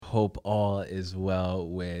hope all is well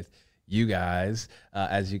with you guys.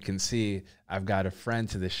 As you can see, I've got a friend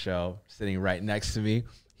to the show sitting right next to me.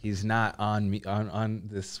 He's not on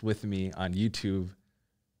this with me on YouTube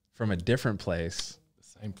from a different place.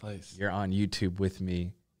 The same place. You're on YouTube with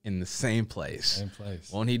me in the same place. Same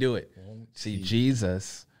place. Won't he do it? See,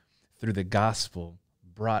 Jesus, through the gospel,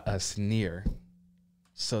 brought us near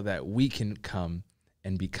so that we can come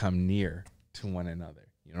and become near to one another.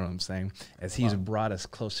 You know what I'm saying? As he's brought us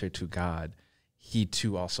closer to God, he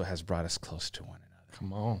too also has brought us close to one another.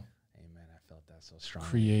 Come on. Amen. I felt that so strong.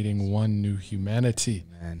 Creating one new humanity.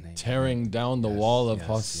 Amen. Tearing down the wall of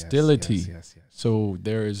hostility. Yes. So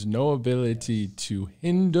there is no ability to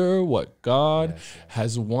hinder what God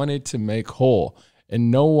has wanted to make whole.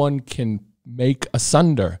 And no one can make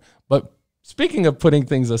asunder. But speaking of putting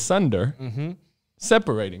things asunder,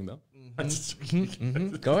 separating them.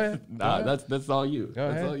 Go ahead. Nah, that's all you.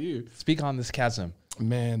 That's all you. Speak on this chasm.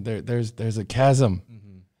 Man, there's a chasm.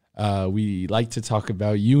 We like to talk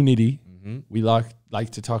about unity. We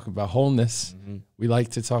like to talk about wholeness. We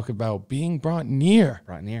like to talk about being brought near.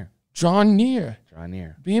 Brought near. Drawn near. Draw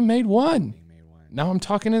near. Being made one. Being made one. Now I'm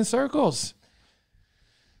talking in circles.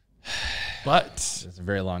 But it's a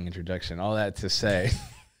very long introduction. All that to say,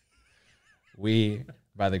 we,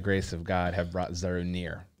 by the grace of God, have brought Zaru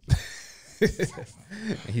near.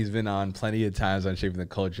 He's been on plenty of times on Shaping the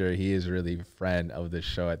Culture. He is really a friend of the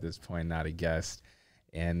show at this point, not a guest.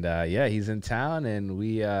 And yeah, he's in town, and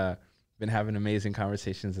we been having amazing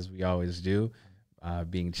conversations as we always do,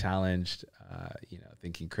 being challenged,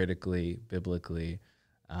 thinking critically, biblically,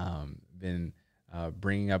 been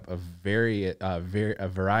bringing up a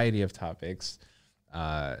variety of topics,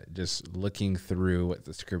 just looking through what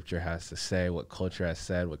the scripture has to say, what culture has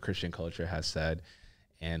said, what Christian culture has said.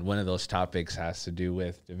 And one of those topics has to do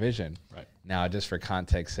with division. Right. Now, just for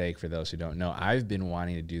context sake, for those who don't know, I've been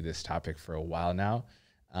wanting to do this topic for a while now.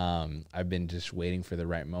 I've been just waiting for the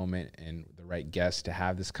right moment and the right guest to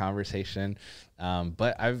have this conversation.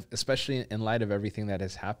 But I've, especially in light of everything that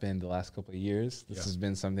has happened the last couple of years, this has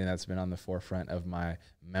been something that's been on the forefront of my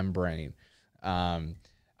membrane. I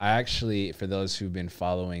actually, for those who've been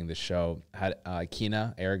following the show, had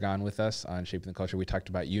Kina Aragon with us on Shaping the Culture. We talked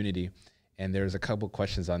about unity. And there's a couple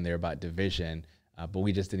questions on there about division, but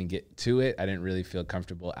we just didn't get to it. I didn't really feel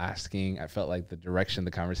comfortable asking. I felt like the direction the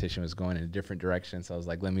conversation was going in a different direction. So I was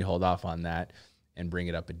like, let me hold off on that and bring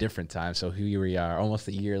it up a different time. So here we are almost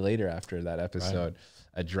a year later after that episode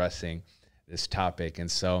addressing this topic. And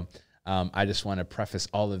so I just want to preface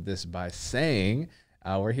all of this by saying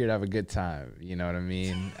we're here to have a good time. You know what I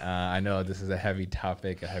mean? I know this is a heavy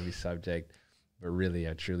topic, a heavy subject, but really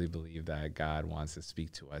I truly believe that God wants to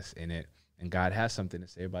speak to us in it. And God has something to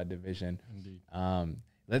say about division.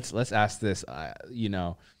 Let's ask this.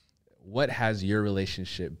 What has your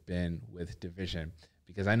relationship been with division?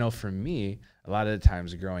 Because I know for me, a lot of the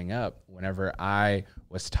times growing up, whenever I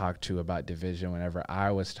was talked to about division, whenever I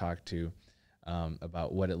was talked to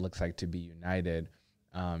about what it looks like to be united,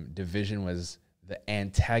 division was the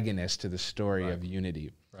antagonist to the story of unity.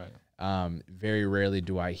 Right. Very rarely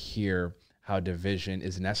do I hear how division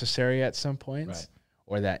is necessary at some points,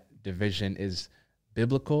 or that division is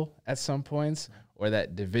biblical at some points, or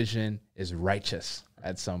that division is righteous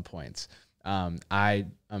at some points. I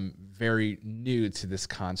am very new to this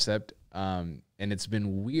concept, and it's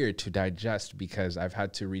been weird to digest because I've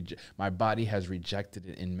had to my body has rejected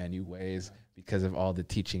it in many ways because of all the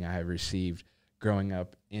teaching I have received growing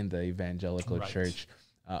up in the evangelical church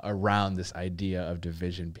around this idea of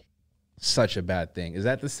division being such a bad thing. Is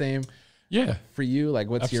that the same? Yeah. For you, like,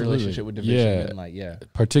 what's your relationship with division been like? Yeah.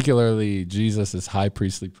 Particularly Jesus' high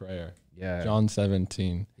priestly prayer. Yeah. John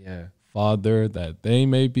 17. Yeah. Father, that they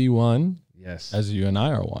may be one. Yes. As you and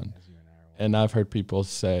I are one. And I've heard people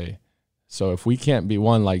say, so if we can't be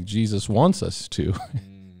one like Jesus wants us to,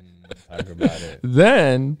 talk about it.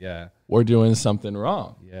 Then we're doing something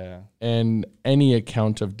wrong. Yeah. And any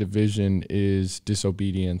account of division is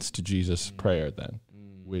disobedience to Jesus' prayer then,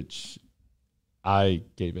 which I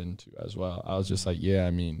gave into as well. I was just like,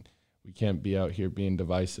 we can't be out here being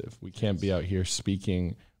divisive. We can't be out here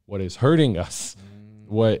speaking what is hurting us,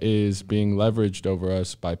 what is being leveraged over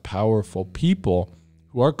us by powerful people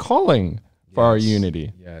who are calling for our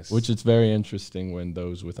unity, which is very interesting when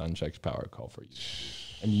those with unchecked power call for you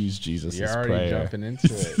and use Jesus' prayer. You're already jumping into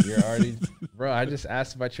it. You're already, bro, I just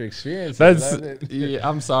asked about your experience.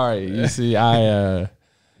 I'm sorry. You see, yeah,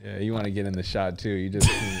 you want to get in the shot too. You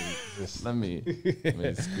just let me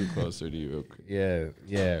scoot closer to you real quick.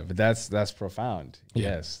 Yeah, but that's profound.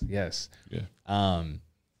 Yes. Yeah.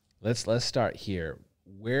 Let's start here.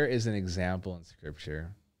 Where is an example in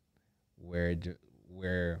Scripture where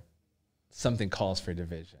where something calls for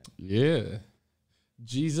division. Yeah.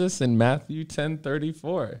 Jesus in Matthew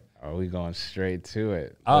 10:34. Are we going straight to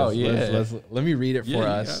it? Let me read it for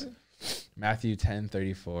us. Matthew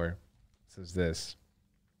 10:34 says this: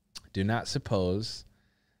 "Do not suppose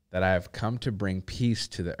that I have come to bring peace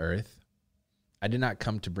to the earth. I did not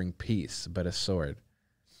come to bring peace, but a sword.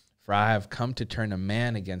 For I have come to turn a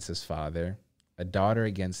man against his father, a daughter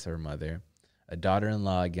against her mother, a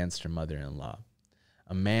daughter-in-law against her mother-in-law.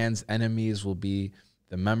 A man's enemies will be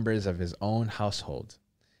the members of his own household.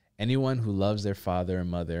 Anyone who loves their father or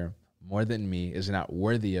mother more than me is not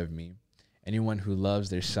worthy of me. Anyone who loves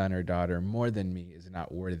their son or daughter more than me is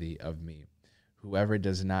not worthy of me. Whoever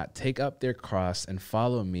does not take up their cross and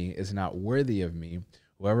follow me is not worthy of me.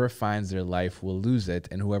 Whoever finds their life will lose it,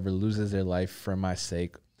 and whoever loses their life for my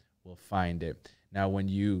sake will find it." Now,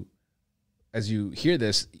 as you hear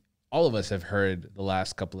this, all of us have heard the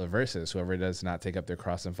last couple of verses. Whoever does not take up their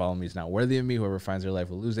cross and follow me is not worthy of me. Whoever finds their life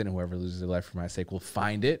will lose it, and whoever loses their life for my sake will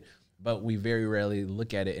find it. But we very rarely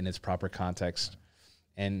look at it in its proper context.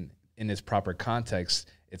 And in its proper context,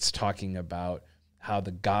 it's talking about how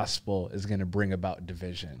the gospel is going to bring about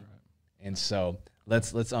division. Right. And so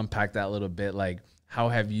let's unpack that a little bit. Like, how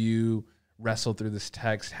have you wrestled through this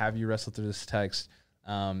text? Have you wrestled through this text?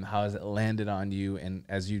 How has it landed on you? And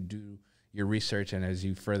as you do your research and as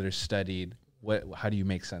you further studied, how do you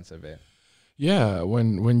make sense of it? Yeah,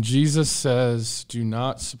 when Jesus says, "Do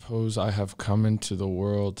not suppose I have come into the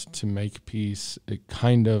world to make peace," it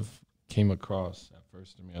kind of came across at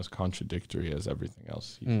first to me as contradictory as everything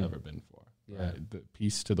else he's ever been for. Yeah. Right? The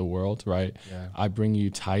peace to the world, right? Yeah. I bring you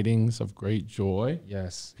tidings of great joy.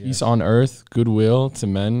 Yes. Peace on earth, goodwill to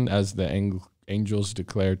men, as the angels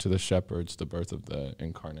declare to the shepherds the birth of the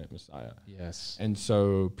incarnate Messiah. Yes. And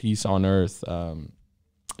so peace on earth,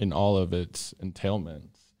 in all of its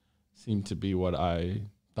entailments, seemed to be what I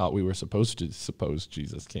thought we were supposed to suppose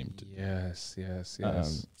Jesus came to do. Yes.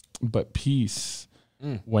 But peace,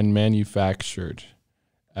 when manufactured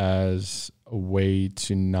as a way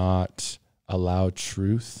to not allow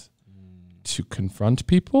truth to confront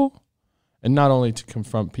people, and not only to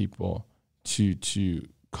confront people, to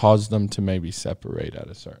cause them to maybe separate at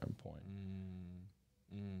a certain point.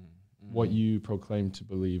 What you proclaim to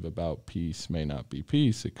believe about peace may not be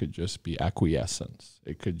peace. It could just be acquiescence.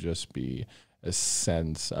 It could just be a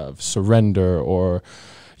sense of surrender, or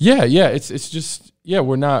it's just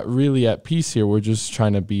we're not really at peace here. We're just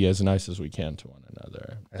trying to be as nice as we can to one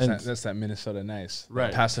another. That's that Minnesota nice,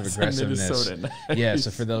 right? Passive aggressiveness. Nice. Yeah.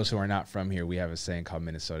 So for those who are not from here, we have a saying called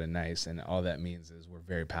Minnesota nice, and all that means is we're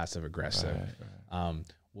very passive aggressive. Right.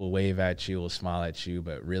 We'll wave at you, we'll smile at you,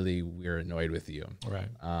 but really we're annoyed with you. Right.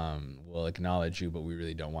 We'll acknowledge you, but we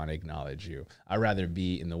really don't want to acknowledge you. I'd rather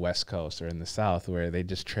be in the West Coast or in the South, where they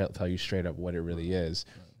just tell you straight up what it really is.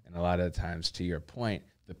 Right. And a lot of the times, to your point,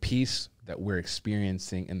 the peace that we're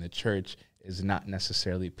experiencing in the church is not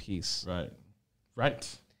necessarily peace.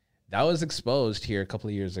 Right. That was exposed here a couple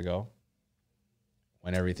of years ago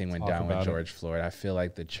when everything went down with George Floyd. I feel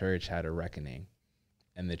like the church had a reckoning.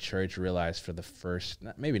 And the church realized for the first,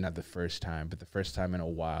 maybe not the first time, but the first time in a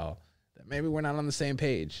while, that maybe we're not on the same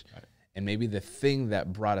page. Right. And maybe the thing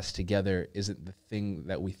that brought us together isn't the thing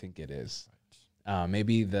that we think it is. Right.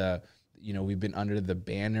 Maybe we've been under the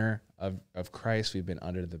banner of Christ. We've been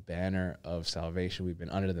under the banner of salvation. We've been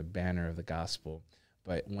under the banner of the gospel.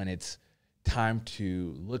 But when it's time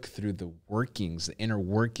to look through the inner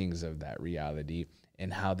workings of that reality,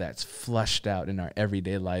 and how that's flushed out in our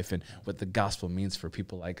everyday life, and what the gospel means for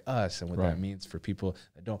people like us, and what that means for people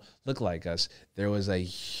that don't look like us, there was a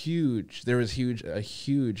huge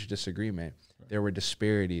disagreement. Right. There were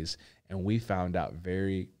disparities, and we found out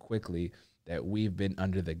very quickly that we've been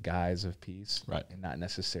under the guise of peace, and not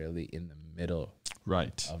necessarily in the middle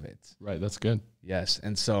of it. Right, that's good. Yes,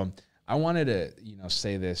 and so I wanted to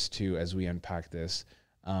say this too as we unpack this.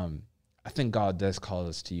 I think God does call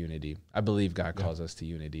us to unity. I believe God calls us to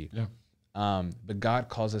unity. Yeah. But God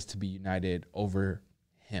calls us to be united over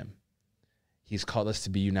Him. He's called us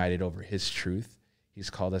to be united over His truth.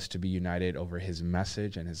 He's called us to be united over His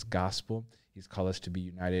message and His gospel. He's called us to be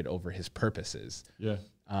united over His purposes. Yeah.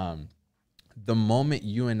 The moment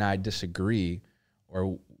you and I disagree,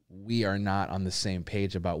 or we are not on the same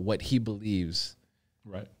page about what He believes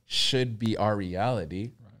should be our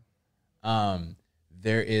reality,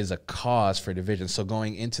 there is a cause for division. So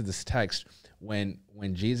going into this text, when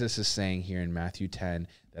Jesus is saying here in Matthew 10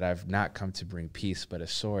 that I've not come to bring peace but a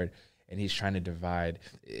sword, and he's trying to divide,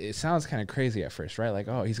 it sounds kind of crazy at first, right? Like,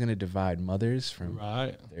 oh, he's going to divide mothers from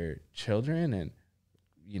their children, and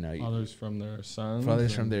fathers from their sons,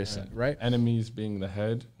 right? Enemies being the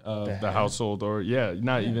head of the household, or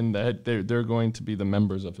even the head. They're going to be the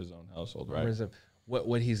members of his own household, right?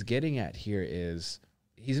 What he's getting at here is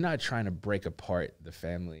he's not trying to break apart the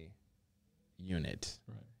family unit.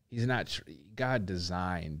 Right. He's not. God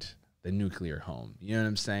designed the nuclear home. You know what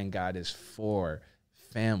I'm saying? God is for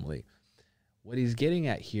family. What he's getting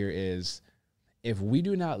at here is, if we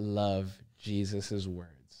do not love Jesus's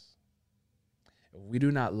words, if we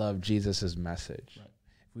do not love Jesus's message, right,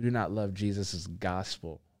 if we do not love Jesus's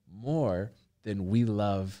gospel more than we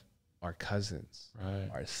love our cousins, right,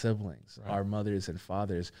 our siblings, right, our mothers and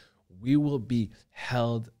fathers, we will be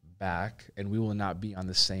held back and we will not be on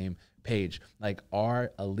the same page. Like,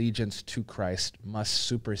 our allegiance to Christ must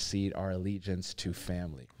supersede our allegiance to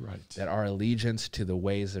family. Right. That our allegiance to the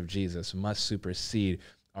ways of Jesus must supersede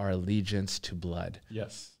our allegiance to blood.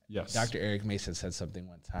 Yes. Yes. Dr. Eric Mason said something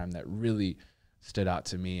one time that really stood out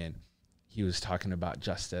to me, and he was talking about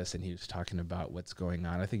justice, and he was talking about what's going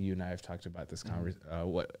on. I think you and I have talked about this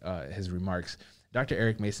his remarks. Dr.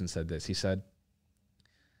 Eric Mason said this. He said,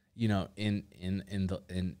 in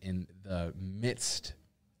the midst,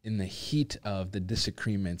 in the heat of the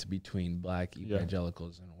disagreement between black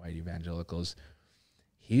evangelicals and white evangelicals,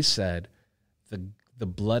 he said, the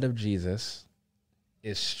blood of Jesus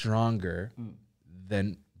is stronger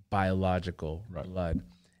than biological blood.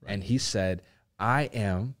 Right. And he said, I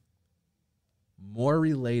am more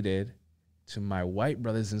related to my white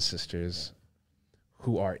brothers and sisters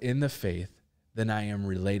who are in the faith than I am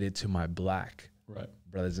related to my black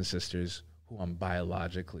brothers and sisters who I'm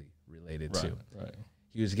biologically related to. Right.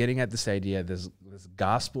 He was getting at this idea, this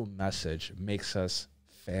gospel message makes us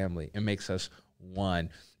family. It makes us one.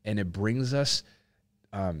 And it brings us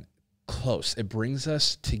close. It brings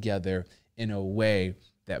us together in a way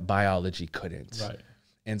that biology couldn't. Right.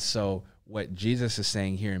 And so what Jesus is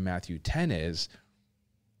saying here in Matthew 10 is,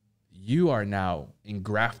 you are now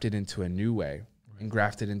engrafted into a new way,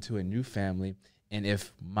 engrafted into a new family. And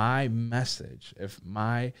if my message, if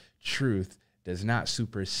my truth does not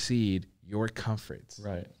supersede your comforts,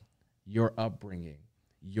 right, your upbringing,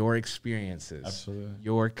 your experiences, absolutely,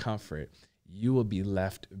 your comfort, you will be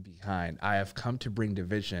left behind. I have come to bring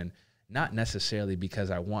division, not necessarily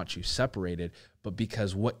because I want you separated, but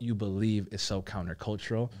because what you believe is so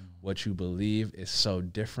countercultural, what you believe is so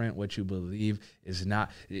different, what you believe is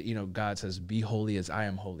not, God says, be holy as I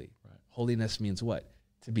am holy. Right. Holiness means what?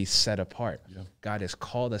 To be set apart. Yeah. God has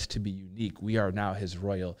called us to be unique. We are now his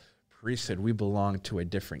royal priesthood. We belong to a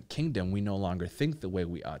different kingdom. We no longer think the way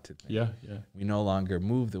we ought to think. Yeah. We no longer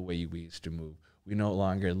move the way we used to move. We no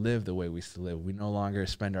longer live the way we used to live. We no longer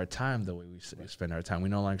spend our time the way we spend our time. We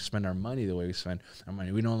no longer spend our money the way we spend our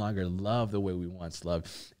money. We no longer love the way we once loved.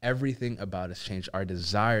 Everything about us changed. Our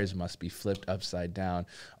desires must be flipped upside down.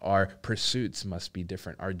 Our pursuits must be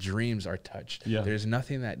different. Our dreams are touched. Yeah. There's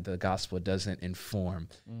nothing that the gospel doesn't inform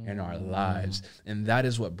in our lives. And that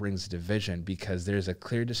is what brings division, because there's a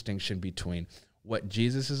clear distinction between what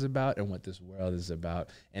Jesus is about and what this world is about.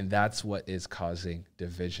 And that's what is causing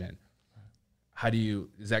division.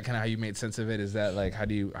 Is that kind of how you made sense of it? Is that like, how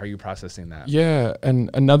are you processing that? Yeah. And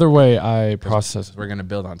another way I process, we're going to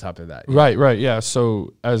build on top of that. Right. Yeah.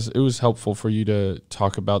 So as it was helpful for you to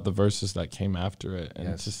talk about the verses that came after it,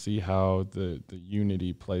 and to see how the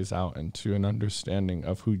unity plays out into an understanding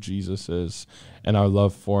of who Jesus is and our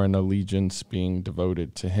love for and allegiance being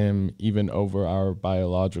devoted to him, even over our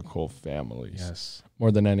biological families. Yes.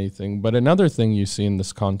 More than anything. But another thing you see in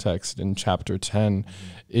this context in chapter 10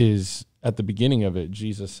 is, at the beginning of it,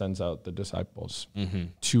 Jesus sends out the disciples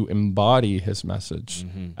to embody his message.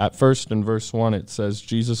 At first, in verse 1, it says,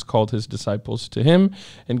 Jesus called his disciples to him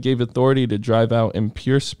and gave authority to drive out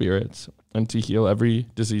impure spirits and to heal every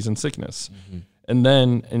disease and sickness. And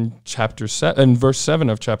then in verse 7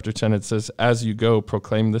 of chapter 10, it says, as you go,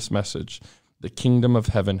 proclaim this message, the kingdom of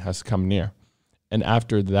heaven has come near. And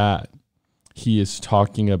after that, he is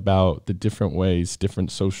talking about the different ways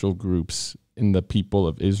different social groups in the people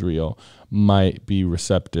of Israel might be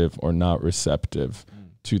receptive or not receptive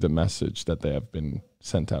to the message that they have been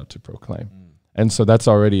sent out to proclaim. And so that's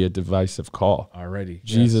already a divisive call.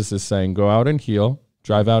 Jesus is saying, go out and heal,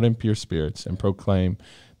 drive out impure spirits, and proclaim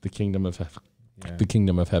the kingdom of the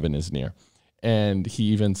kingdom of heaven is near. And he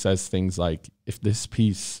even says things like, if this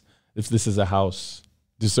is a house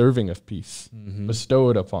deserving of peace, bestow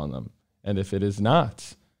it upon them. And if it is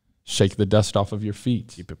not, shake the dust off of your feet.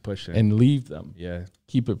 Keep it pushing. And leave them. Yeah.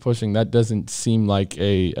 Keep it pushing. That doesn't seem like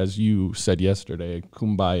as you said yesterday, a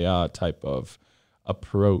kumbaya type of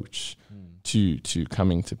approach to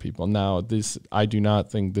coming to people. Now, I do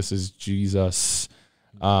not think this is Jesus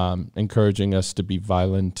encouraging us to be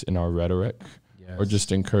violent in our rhetoric, Yes. or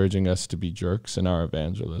just encouraging us to be jerks in our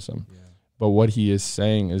evangelism. Yeah. But what he is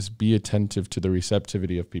saying is be attentive to the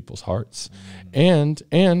receptivity of people's hearts, and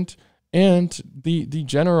the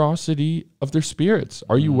generosity of their spirits.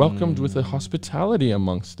 Are you welcomed with a hospitality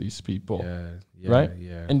amongst these people? Right?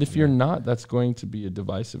 Yeah. And if you're not, that's going to be a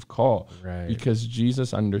divisive call, Right. because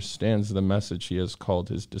Jesus understands the message he has called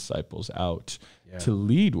his disciples out to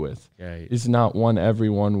lead with is not one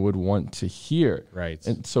everyone would want to hear. Right.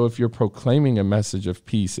 And so if you're proclaiming a message of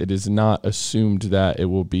peace, it is not assumed that it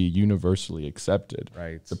will be universally accepted.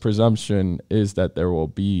 Right. The presumption is that there will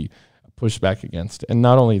be pushback against it. And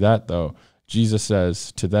not only that, though, Jesus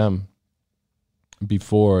says to them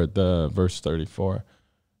before the verse 34,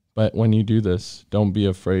 but when you do this, don't be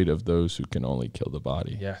afraid of those who can only kill the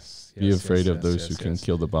body. Yes. Be afraid of those who can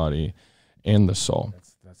kill the body and the soul.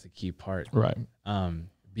 That's a key part. Right.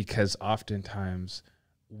 Because oftentimes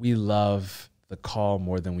we love the call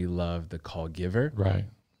more than we love the call giver. Right.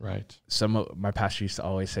 Right. My pastor used to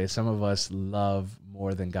always say, some of us love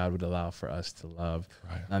more than God would allow for us to love.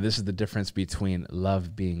 Right. Now, this is the difference between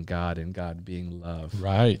love being God and God being love.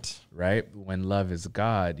 Right. Right? When love is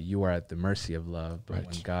God, you are at the mercy of love. But Right.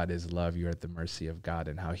 when God is love, you're at the mercy of God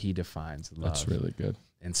and how he defines love. That's really good.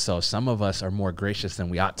 And so some of us are more gracious than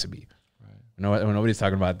we ought to be. Right. Nobody's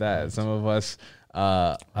talking about that. Right. Some of us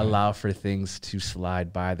allow for things to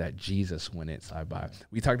slide by that Jesus wouldn't slide by.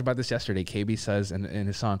 We talked about this yesterday. KB says in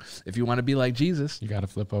his song, if you want to be like Jesus, You got to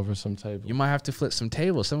flip over some tables. you might have to flip some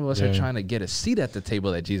tables. Some of us are trying to get a seat at the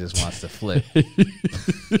table that Jesus wants to flip.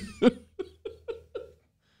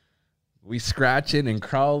 We scratching and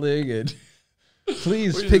crawling and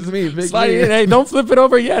please pick me. Hey, don't flip it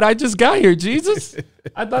over yet. I just got here, Jesus.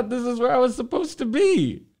 I thought this is where I was supposed to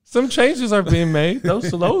be. Some changes are being made, though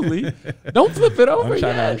slowly. Don't flip it over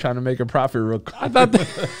yet. I'm trying to make a profit real quick. I thought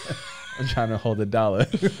I'm trying to hold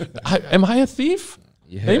 $1. am I a thief?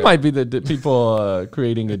 Yeah. They might be the people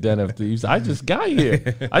creating a den of thieves. I just got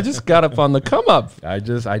here. I just got up on the come up. I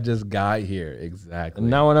just got here. Exactly. And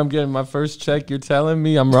now when I'm getting my first check, you're telling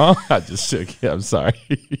me I'm wrong? I just shook. Yeah, I'm sorry.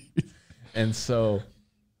 And so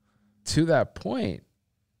to that point,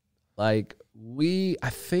 like I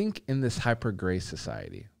think in this hyper grace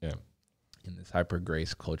society, in this hyper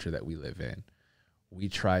grace culture that we live in, we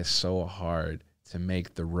try so hard to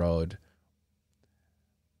make the road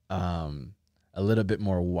a little bit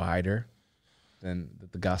more wider than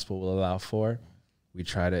the gospel will allow for.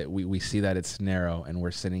 We see that it's narrow, and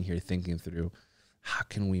we're sitting here thinking through, how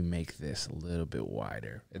can we make this a little bit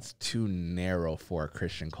wider? It's too narrow for a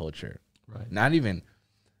Christian culture. Right. Not even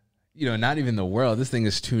the world. This thing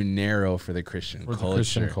is too narrow for the Christian culture. The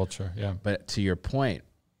Christian culture, yeah. But to your point,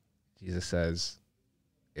 Jesus says,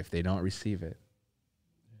 if they don't receive it,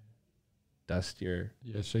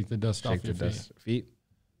 shake the dust off your feet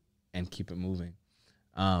and keep it moving.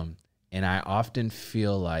 And I often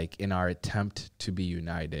feel like in our attempt to be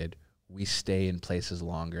united, we stay in places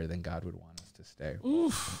longer than God would want us to stay.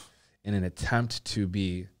 Oof. In an attempt to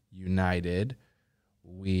be united,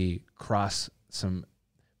 we cross some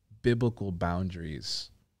biblical boundaries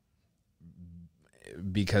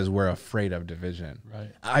because we're afraid of division.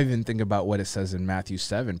 Right. I even think about what it says in Matthew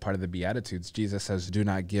 7, part of the Beatitudes. Jesus says, do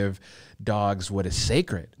not give dogs what is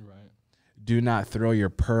sacred. Right. Do not throw your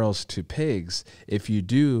pearls to pigs. If you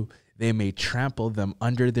do, they may trample them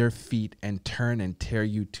under their feet and turn and tear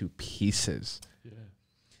you to pieces. Yeah.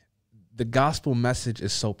 The gospel message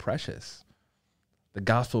is so precious.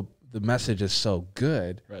 The message is so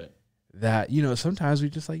good, right, that, sometimes we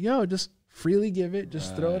just like, just freely give it,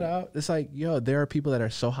 just throw it out. It's like, there are people that are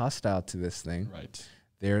so hostile to this thing. Right.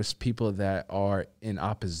 There's people that are in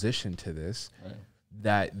opposition to this, right,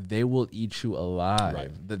 that they will eat you alive.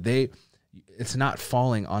 Right. That it's not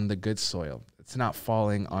falling on the good soil. It's not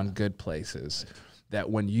falling on good places. Right. That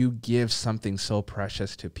when you give something so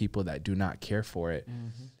precious to people that do not care for it,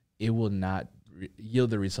 it will not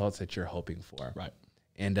yield the results that you're hoping for. Right.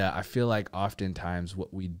 And I feel like oftentimes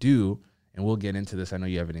what we do, and we'll get into this, I know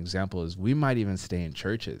you have an example, is we might even stay in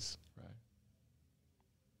churches. Right.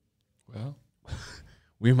 Well,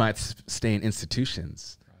 we might stay in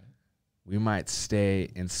institutions. Right. We might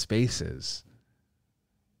stay in spaces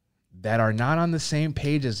that are not on the same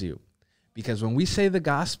page as you. Because when we say the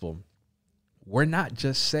gospel, we're not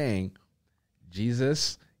just saying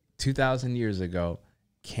Jesus 2,000 years ago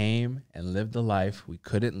came and lived the life we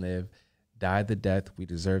couldn't live, died the death we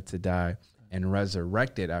deserved to die, and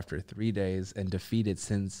resurrected after 3 days and defeated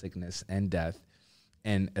sin, sickness, and death,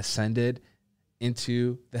 and ascended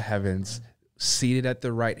into the heavens, seated at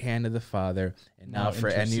the right hand of the Father, and now for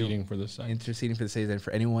interceding for the saints. Interceding for the saints, and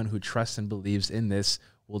for anyone who trusts and believes in this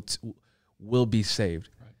will be saved.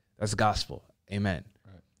 Right. That's gospel. Amen.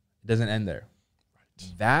 Right. It doesn't end there.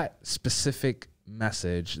 Right. That specific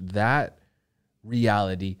message, that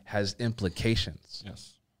reality has implications.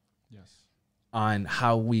 Yes. Yes. On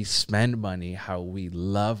how we spend money, how we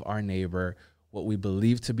love our neighbor, what we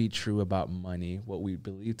believe to be true about money, what we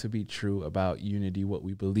believe to be true about unity, what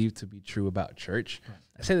we believe to be true about church. Right.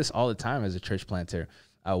 I say this all the time as a church planter.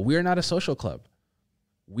 We are not a social club.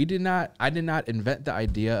 I did not invent the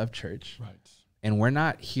idea of church. Right. And we're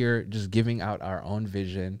not here just giving out our own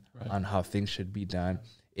vision on how things should be done.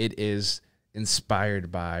 It is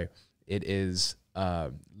inspired by, it is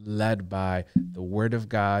led by the Word of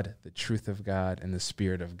God, the truth of God, and the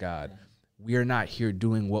Spirit of God. We are not here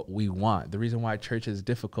doing what we want. The reason why church is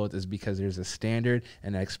difficult is because there's a standard,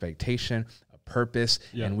 an expectation, a purpose,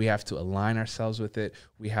 and we have to align ourselves with it.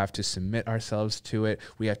 We have to submit ourselves to it.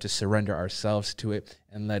 We have to surrender ourselves to it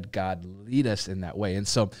and let God lead us in that way. And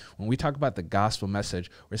so when we talk about the gospel message,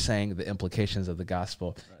 we're saying the implications of the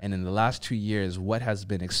gospel. Right. And in the last 2 years, what has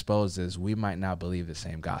been exposed is we might not believe the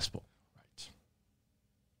same gospel. Right.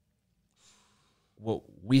 What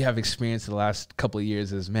we have experienced the last couple of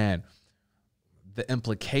years is, man, the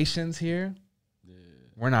implications here,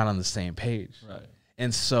 we're not on the same page. Right.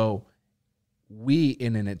 And so we,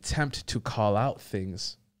 in an attempt to call out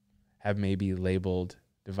things, have maybe labeled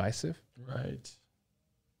divisive. Right.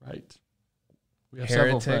 Right. We have heretics.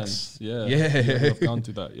 Several friends. Yeah. Yeah. Have gone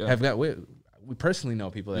through that. Yeah. We personally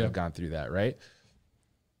know people that have gone through that, right?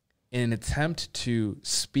 In an attempt to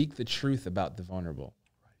speak the truth about the vulnerable.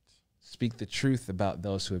 Speak the truth about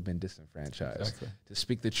those who have been disenfranchised, exactly. To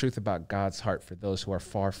speak the truth about God's heart for those who are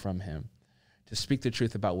far from him, to speak the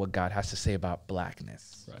truth about what God has to say about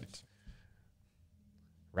blackness. Right.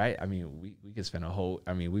 Right? I mean, we could spend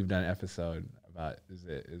we've done an episode about is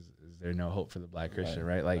there no hope for the black Christian,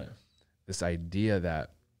 right? Like this idea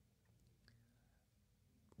that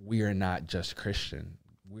we are not just Christian.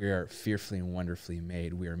 We are fearfully and wonderfully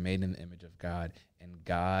made. We are made in the image of God, and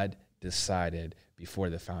God decided before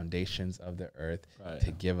the foundations of the earth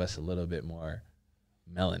to give us a little bit more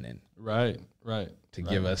melanin. Right. To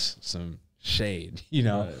give us some shade,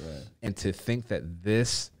 and to think that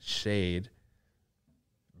this shade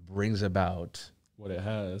brings about what it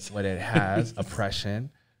has,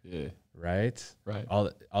 oppression. Yeah. Right. All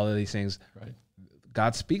of these things. Right.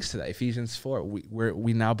 God speaks to that. Ephesians 4.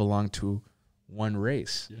 We now belong to one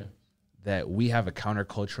race. Yeah. That we have a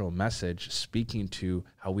countercultural message speaking to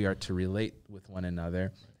how we are to relate with one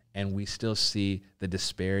another. And we still see the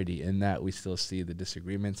disparity in that. We still see the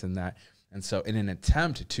disagreements in that. And so in an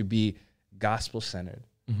attempt to be gospel-centered,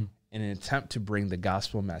 in an attempt to bring the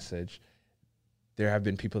gospel message, there have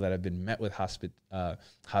been people that have been met with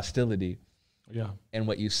hostility. Yeah. And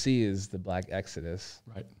what you see is the Black Exodus,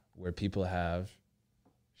 where people have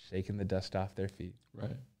shaken the dust off their feet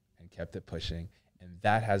and kept it pushing. And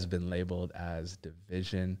that has been labeled as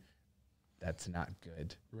division. That's not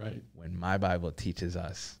good. Right. When my Bible teaches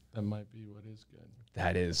us that might be what is good.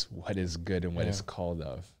 That is what is good and what is called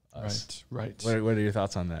of us. Right. What are your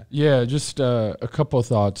thoughts on that? Yeah, just a couple of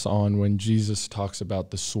thoughts on when Jesus talks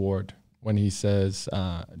about the sword. When he says,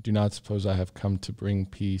 "Do not suppose I have come to bring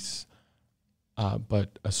peace,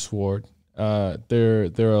 but a sword."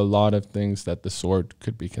 There are a lot of things that the sword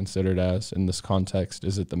could be considered as in this context.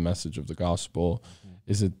 Is it the message of the gospel?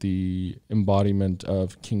 Is it the embodiment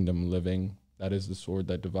of kingdom living? That is the sword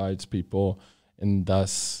that divides people and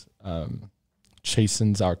thus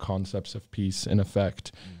chastens our concepts of peace in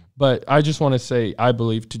effect. But I just want to say, I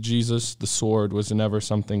believe to Jesus, the sword was never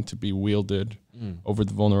something to be wielded over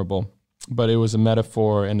the vulnerable, but it was a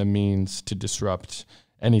metaphor and a means to disrupt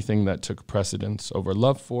anything that took precedence over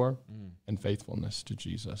love for and faithfulness to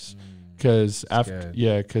Jesus. Because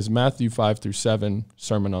Matthew 5-7,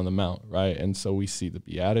 Sermon on the Mount, right? And so we see the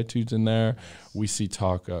Beatitudes in there. Yes. We see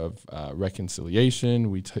talk of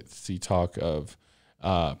reconciliation. We see talk of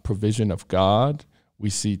provision of God.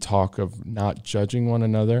 We see talk of not judging one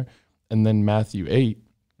another. And then Matthew 8,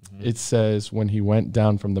 it says when he went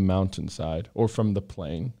down from the mountainside or from the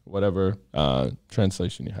plain, whatever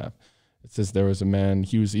translation you have, it says there was a man,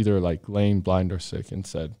 he was either like lame, blind, or sick, and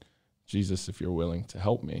said, "Jesus, if you're willing to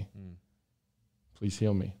help me, please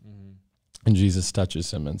heal me." And Jesus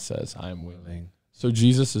touches him and says, "I am willing." So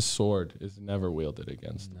Jesus' sword is never wielded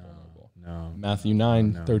against the vulnerable. No. Matthew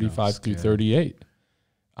 9:35-38.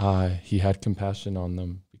 He had compassion on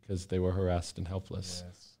them because they were harassed and helpless.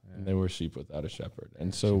 Yes. And they were sheep without a shepherd.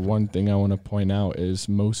 And so one thing I want to point out is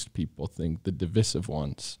most people think the divisive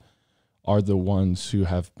ones are the ones who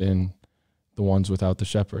have been the the ones without the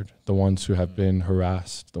shepherd, the ones who have been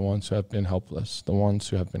harassed, the ones who have been helpless, the ones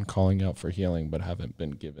who have been calling out for healing but haven't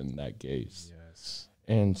been given that gaze. Yes.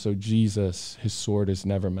 And so Jesus, his sword is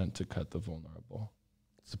never meant to cut the vulnerable.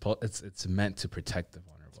 It's meant to protect the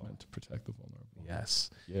vulnerable. It's meant to protect the vulnerable.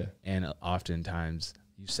 Yes. Yeah. And oftentimes,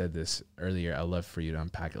 you said this earlier, I'd love for you to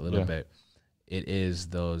unpack it a little bit. It is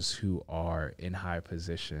those who are in high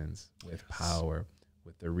positions with power,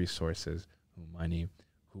 with their resources, who money,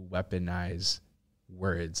 who weaponize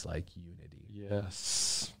words like unity.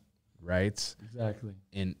 Yes. Right? Exactly.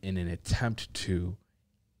 In an attempt to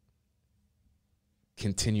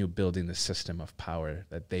continue building the system of power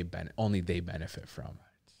that only they benefit from.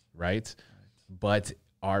 Right? But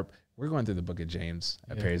we're going through the book of James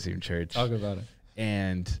at Paris Union Church. Talk about it.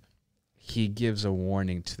 And he gives a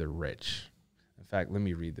warning to the rich. In fact, let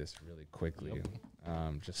me read this really quickly,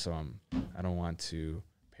 just so I don't want to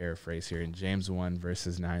paraphrase here. In James 1,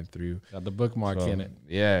 verses 9 through... Got the bookmark in it.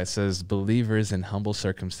 Yeah, it says, believers in humble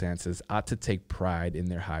circumstances ought to take pride in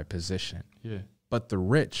their high position. Yeah. But the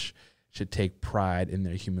rich should take pride in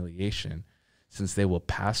their humiliation, since they will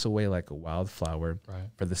pass away like a wild flower. Right.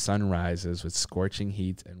 For the sun rises with scorching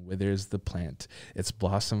heat and withers the plant. Its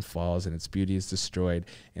blossom falls and its beauty is destroyed.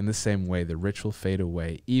 In the same way, the rich will fade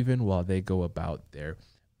away, even while they go about their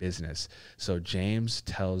business. So James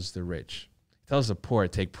tells the rich, tells the poor,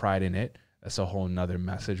 take pride in it. That's a whole nother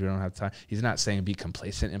message. We don't have time. He's not saying be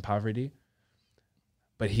complacent in poverty,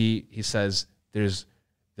 but he says there's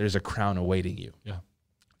a crown awaiting you. Yeah.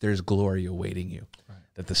 There's glory awaiting you. Right.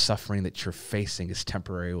 That the suffering that you're facing is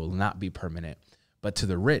temporary, will not be permanent. But to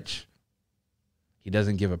the rich, he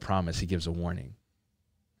doesn't give a promise, he gives a warning.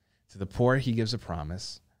 To the poor, he gives a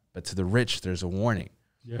promise, but to the rich, there's a warning.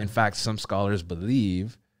 Yeah. In fact, some scholars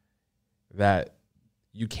believe that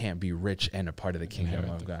you can't be rich and a part of the kingdom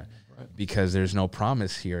of God, because there's no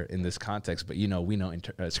promise here in this context. But we know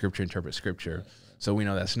Scripture interprets Scripture, so we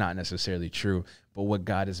know that's not necessarily true. But what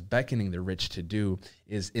God is beckoning the rich to do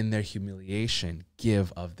is, in their humiliation,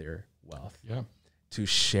 give of their wealth, to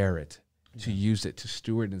share it, to use it, to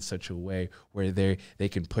steward in such a way where they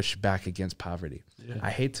can push back against poverty. Yeah. I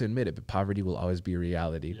hate to admit it, but poverty will always be a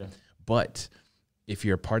reality. Yeah. But if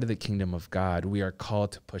you're a part of the kingdom of God, we are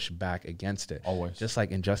called to push back against it. Always. Just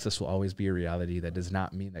like injustice will always be a reality, that does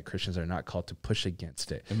not mean that Christians are not called to push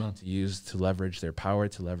against it. Amen. To leverage their power,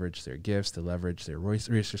 to leverage their gifts, to leverage their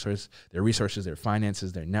resources, their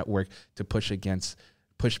finances, their network, to push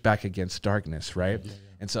back against darkness, right?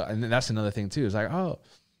 Yeah. And that's another thing too. Is like, oh,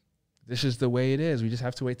 this is the way it is. We just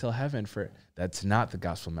have to wait till heaven for it. That's not the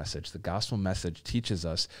gospel message. The gospel message teaches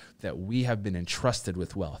us that we have been entrusted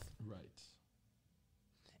with wealth.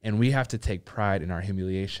 And we have to take pride in our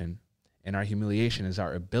humiliation. And our humiliation is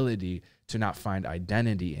our ability to not find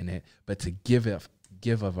identity in it, but to give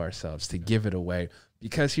of ourselves, to give it away.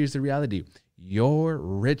 Because here's the reality. Your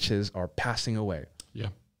riches are passing away. Yeah.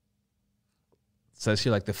 It says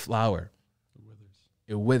here, like the flower.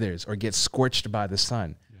 It withers or gets scorched by the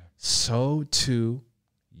sun. Yeah. So too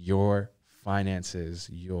your finances,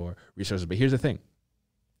 your resources. But here's the thing.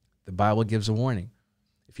 The Bible gives a warning.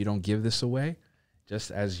 If you don't give this away, just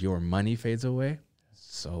as your money fades away,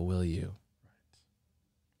 so will you.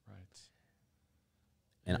 Right.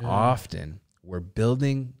 And often we're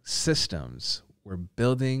building systems, we're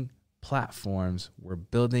building platforms, we're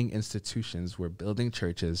building institutions, we're building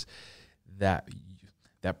churches that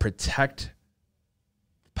protect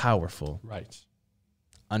powerful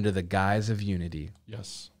under the guise of unity.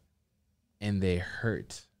 Yes. And they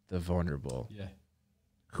hurt the vulnerable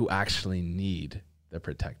who actually need the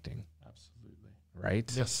protecting.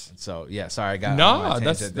 Right? Yes. So sorry, I got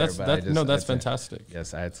that's fantastic.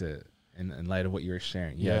 Yes, I had to, in light of what you were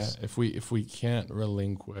sharing. Yes. Yeah, if we can't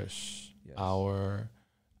relinquish our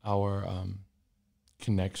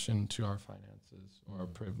connection to our finances or our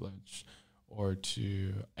privilege or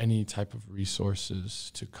to any type of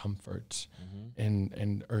resources to comfort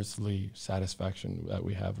and earthly satisfaction that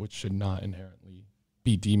we have, which should not inherently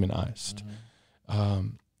be demonized.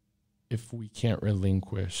 If we can't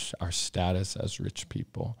relinquish our status as rich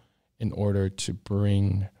people in order to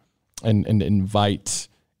bring and invite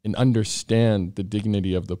and understand the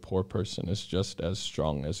dignity of the poor person is just as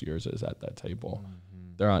strong as yours is at that table.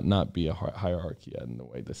 There ought not be a hierarchy in the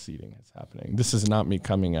way the seating is happening. This is not me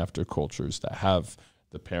coming after cultures that have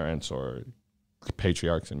the parents or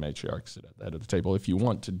patriarchs and matriarchs at the head of the table. If you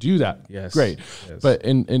want to do that, great. Yes. But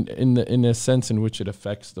in a sense in which it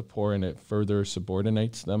affects the poor and it further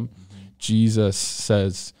subordinates them, Jesus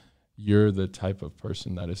says, you're the type of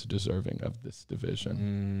person that is deserving of this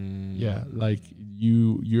division. Yeah, like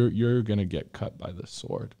you're gonna get cut by the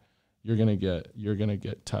sword. you're gonna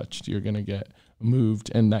get touched, you're gonna get moved.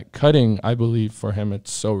 And that cutting, I believe for him,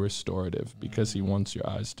 it's so restorative because he wants your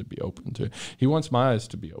eyes to be open to it. He wants my eyes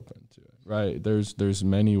to be open to it, right? There's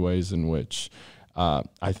many ways in which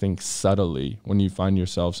I think subtly, when you find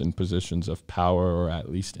yourselves in positions of power or at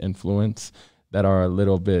least influence that are a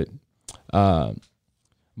little bit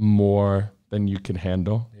more than you can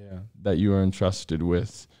handle, that you are entrusted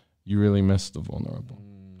with, you really miss the vulnerable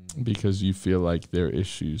because you feel like their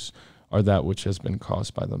issues are that which has been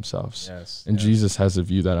caused by themselves. And Jesus has a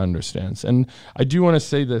view that understands. And I do want to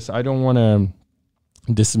say this. I don't want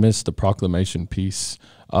to dismiss the proclamation piece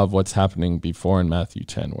of what's happening before in Matthew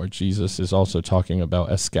 10, where Jesus is also talking about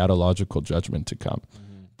eschatological judgment to come,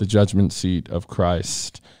 the judgment seat of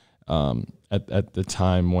Christ at the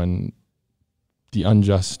time when the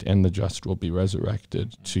unjust and the just will be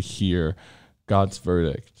resurrected to hear God's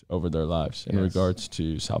verdict over their lives in regards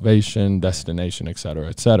to salvation, destination, et cetera,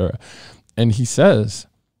 et cetera. And he says,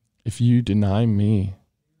 if you deny me,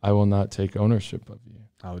 I will not take ownership of you.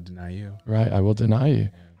 I will deny you. Right, I will deny you.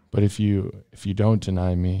 But if you don't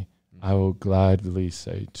deny me, I will gladly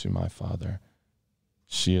say to my Father,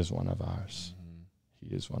 she is one of ours.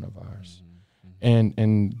 He is one of ours.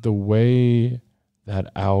 And the way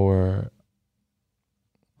that our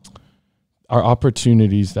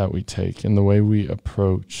opportunities that we take and the way we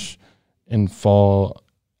approach and fall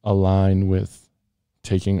align with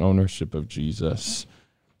taking ownership of Jesus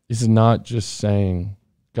is not just saying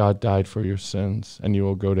God died for your sins and you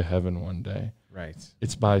will go to heaven one day. Right.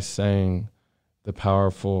 It's by saying the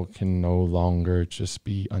powerful can no longer just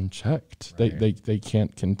be unchecked. Right. They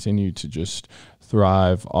can't continue to just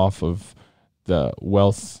thrive off of the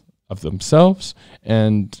wealth of themselves,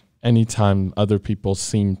 and anytime other people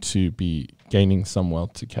seem to be gaining some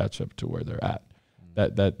wealth to catch up to where they're at,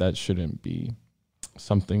 that shouldn't be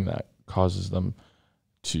something that causes them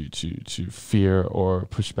to fear or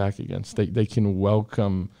push back against. They can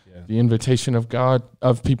welcome the invitation of God,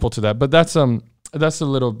 of people to that. But that's a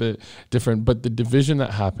little bit different. But the division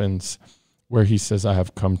that happens where he says, I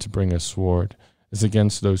have come to bring a sword, is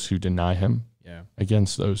against those who deny him,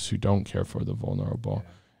 against those who don't care for the vulnerable,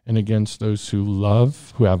 and against those who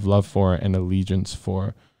have love for and allegiance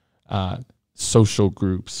for social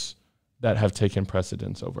groups that have taken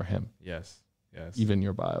precedence over him. Yes. Even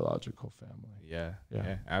your biological family. Yeah,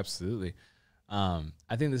 absolutely.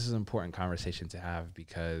 I think this is an important conversation to have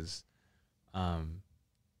because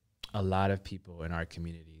a lot of people in our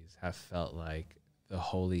communities have felt like the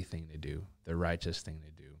holy thing to do, the righteous thing to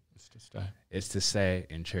do, is to stay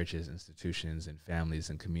in churches, institutions, and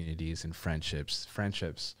families and communities and friendships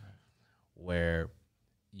where,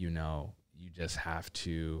 you just have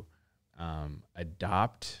to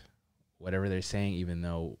adopt whatever they're saying, even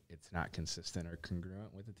though it's not consistent or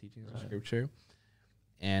congruent with the teachings of Scripture.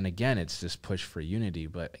 And again, it's just push for unity.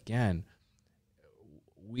 But again,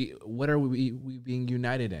 what are we being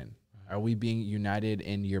united in? Are we being united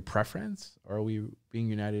in your preference, or are we being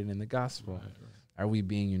united in the gospel? Are we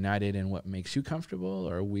being united in what makes you comfortable,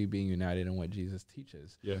 or are we being united in what Jesus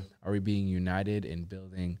teaches? Are we being united in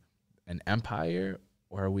building an empire,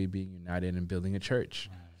 or are we being united in building a church?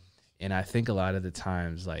 And I think a lot of the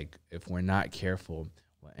times, like, if we're not careful,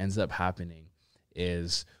 what ends up happening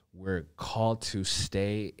is we're called to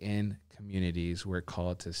stay in communities, we're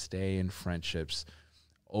called to stay in friendships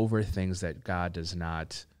over things that God does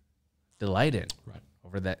not delight in,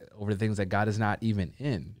 over things that God is not even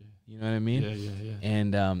in. You know what I mean?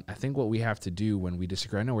 And I think what we have to do when we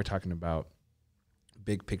disagree, I know we're talking about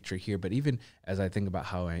big picture here, but even as I think about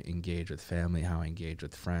how I engage with family, how I engage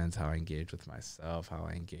with friends, how I engage with myself, how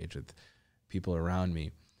I engage with people around me,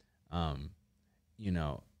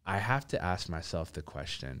 I have to ask myself the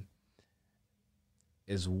question,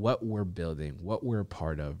 is what we're building, what we're a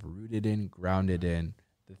part of, rooted in, grounded in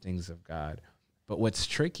the things of God? But what's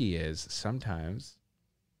tricky is sometimes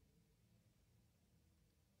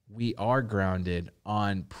we are grounded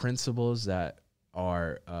on principles that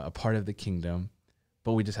are a part of the kingdom,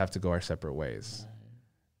 but we just have to go our separate ways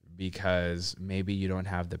because maybe you don't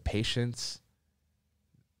have the patience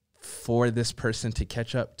for this person to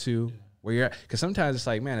catch up to where you're at. Because sometimes it's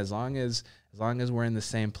like, man, as long as we're in the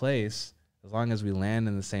same place, as long as we land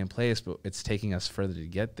in the same place, but it's taking us further to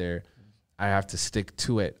get there, I have to stick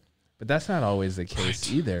to it. But that's not always the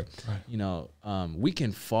case either. We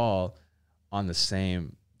can fall on the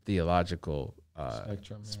same theological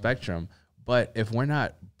spectrum, but if we're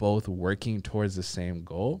not both working towards the same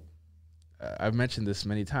goal, I've mentioned this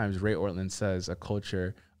many times. Ray Ortlund says a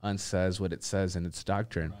culture unsays what it says in its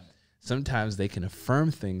doctrine. Sometimes they can affirm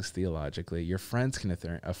things theologically. Your friends can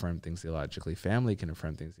affirm things theologically. Family can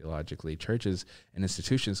affirm things theologically. Churches and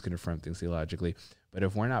institutions can affirm things theologically. But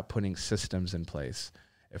if we're not putting systems in place,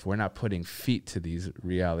 if we're not putting feet to these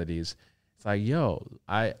realities, it's like, yo,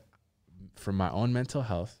 for my own mental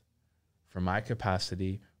health, for my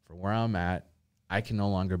capacity, for where I'm at, I can no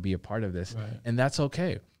longer be a part of this. Right. And that's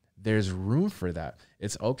okay. There's room for that.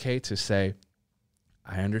 It's okay to say,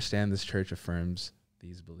 I understand this church affirms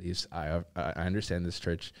these beliefs. I understand this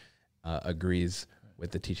church agrees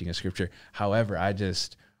with the teaching of Scripture. However, I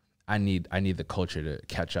need the culture to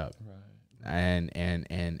catch up. Right. And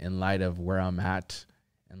in light of where I'm at,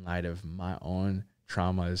 in light of my own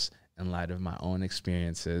traumas, in light of my own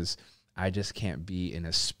experiences, I just can't be in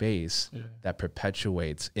a space that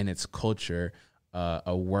perpetuates in its culture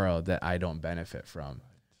a world that I don't benefit from,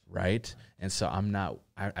 right? And so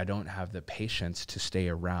I don't have the patience to stay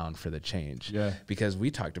around for the change. Yeah. Because we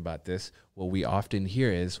talked about this, what we often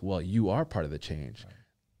hear is, well, you are part of the change. Right.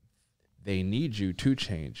 They need you to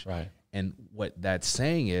change. Right. And what that's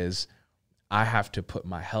saying is, I have to put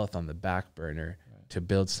my health on the back burner to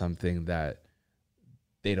build something that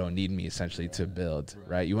they don't need me essentially to build,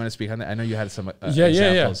 right? You want to speak on that? I know you had some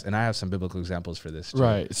examples, and I have some biblical examples for this too.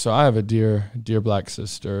 Right. So I have a dear black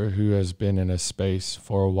sister who has been in a space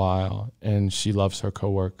for a while, and she loves her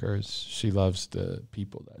coworkers. She loves the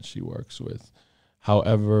people that she works with.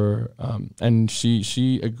 However, and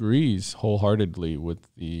she agrees wholeheartedly with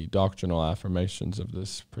the doctrinal affirmations of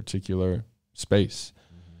this particular space.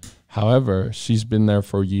 Mm-hmm. However, she's been there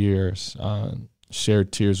for years,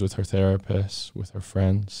 shared tears with her therapist, with her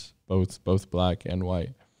friends, both black and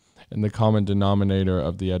white. And the common denominator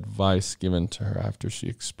of the advice given to her after she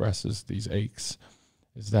expresses these aches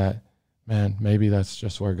is that, man, maybe that's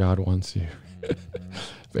just where God wants you.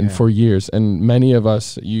 Mm-hmm. And for years, and many of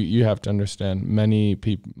us, you have to understand, many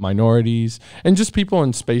minorities, and just people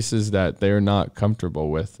in spaces that they're not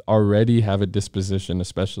comfortable with already have a disposition,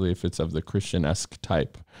 especially if it's of the Christian-esque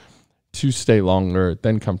type, to stay longer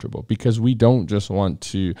than comfortable, because we don't just want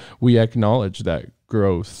to, we acknowledge that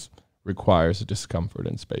growth requires discomfort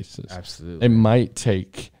in spaces. Absolutely. It might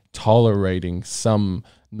take tolerating some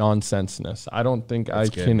nonsenseness. I don't think I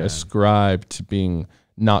can ascribe to being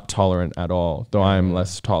not tolerant at all, though I am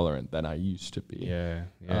less tolerant than I used to be.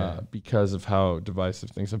 Because of how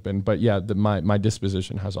divisive things have been. But yeah, my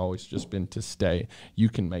disposition has always just been to stay. You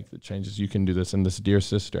can make the changes. You can do this. And this dear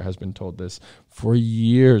sister has been told this for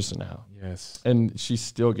years now. Yes. And she's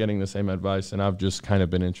still getting the same advice. And I've just kind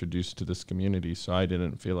of been introduced to this community, so I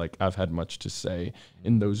didn't feel like I've had much to say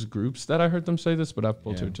in those groups that I heard them say this. But I've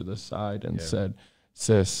pulled her to the side and said,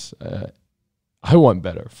 sis, I want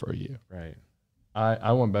better for you. Right.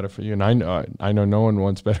 I want better for you, and I know no one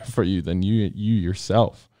wants better for you than you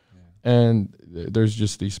yourself. Yeah. And there's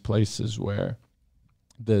just these places where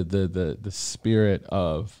the spirit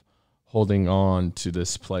of holding on to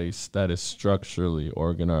this place that is structurally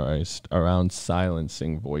organized around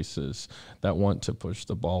silencing voices that want to push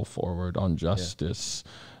the ball forward on justice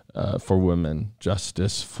for women,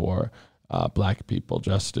 justice for black people,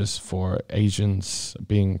 justice for Asians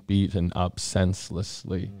being beaten up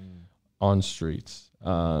senselessly on streets,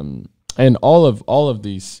 and all of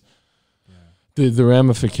these, the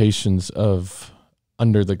ramifications of,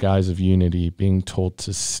 under the guise of unity, being told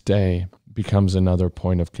to stay becomes another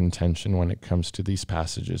point of contention when it comes to these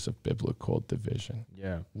passages of biblical division.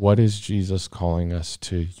 Yeah. What is Jesus calling us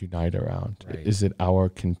to unite around? Right. Is it our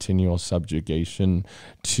continual subjugation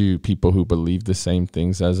to people who believe the same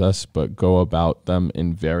things as us but go about them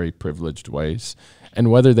in very privileged ways? And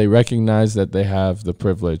whether they recognize that they have the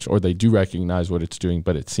privilege, or they do recognize what it's doing,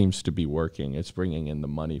 but it seems to be working, it's bringing in the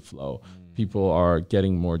money flow. People are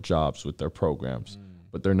getting more jobs with their programs,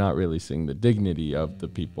 but they're not really seeing the dignity of the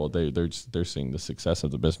people. They're seeing the success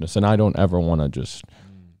of the business. And I don't ever want to just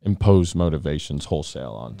impose motivations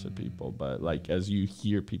wholesale onto people. But like, as you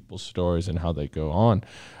hear people's stories and how they go on,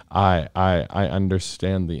 I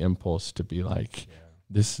understand the impulse to be like,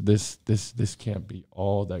 this can't be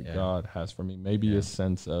all that God has for me. Maybe a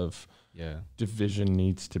sense of division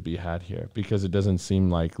needs to be had here, because it doesn't seem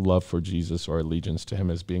like love for Jesus or allegiance to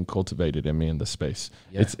him is being cultivated in me in the space.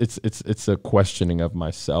 It's a questioning of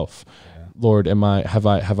myself. Lord, have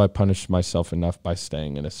I punished myself enough by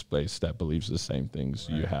staying in a space that believes the same things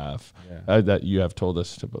you have, that you have told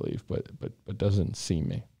us to believe, but doesn't see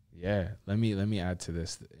me? Yeah. Let me add to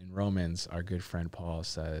this. In Romans, our good friend Paul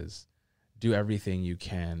says, do everything you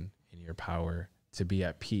can in your power to be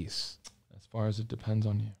at peace. As far as it depends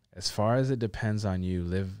on you. As far as it depends on you,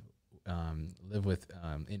 live with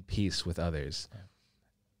in peace with others.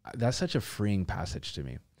 Right. That's such a freeing passage to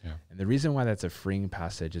me. Yeah. And the reason why that's a freeing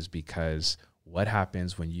passage is because what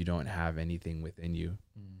happens when you don't have anything within you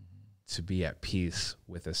to be at peace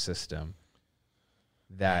with a system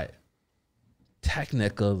that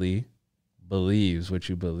technically believes what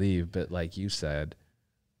you believe, but like you said,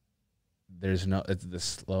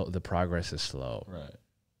 the progress is slow. Right.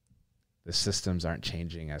 The systems aren't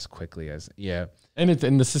changing as quickly as and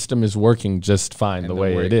the system is working just fine the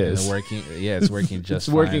way it is. It's working just it's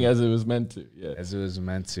working fine. As it was meant to. Yeah. As it was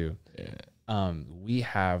meant to. Yeah. We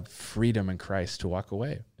have freedom in Christ to walk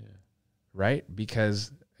away. Yeah. Right?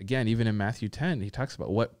 Because again, even in Matthew 10, he talks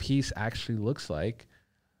about what peace actually looks like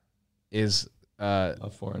is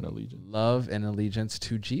love for and allegiance. Love and allegiance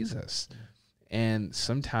to Jesus. Yeah. And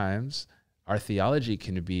sometimes our theology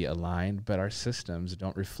can be aligned, but our systems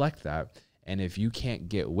don't reflect that. And if you can't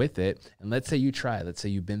get with it, and let's say you try, let's say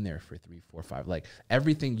you've been there for 3, 4, 5, like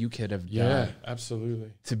everything you could have done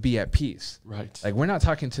absolutely to be at peace. Right. Like we're not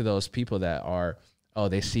talking to those people that are,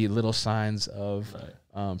 they see little signs of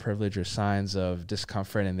privilege or signs of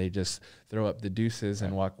discomfort and they just throw up the deuces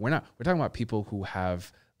and walk. We're talking about people who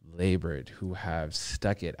have labored, who have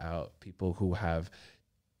stuck it out, people who have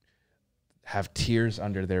tears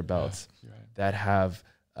under their belts, that have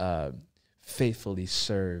faithfully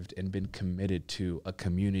served and been committed to a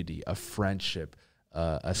community, a friendship,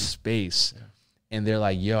 a space. Yeah. And they're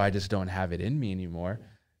like, I just don't have it in me anymore. Yeah.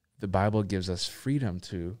 The Bible gives us freedom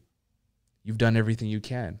to, you've done everything you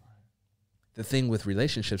can. The thing with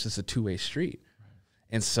relationships, it's a two-way street.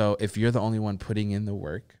 And so if you're the only one putting in the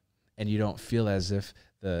work and you don't feel as if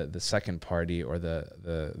the second party or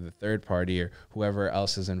the third party or whoever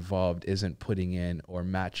else is involved isn't putting in or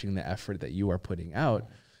matching the effort that you are putting out,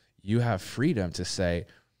 you have freedom to say,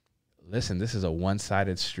 listen, this is a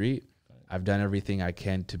one-sided street. I've done everything I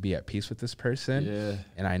can to be at peace with this person,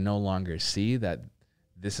 and I no longer see that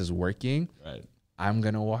this is working. Right. I'm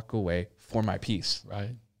going to walk away for my peace.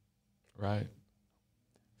 Right.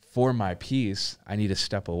 For my peace, I need to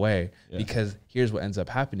step away because here's what ends up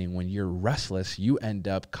happening. When you're restless, you end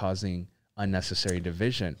up causing unnecessary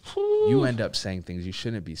division. You end up saying things you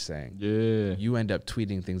shouldn't be saying. Yeah. You end up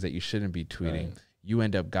tweeting things that you shouldn't be tweeting. Right. You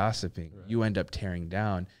end up gossiping. Right. You end up tearing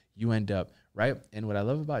down. You end up, right? And what I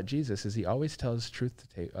love about Jesus is he always tells truth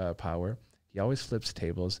to power. He always flips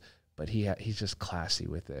tables, but he's just classy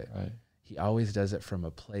with it. Right. He always does it from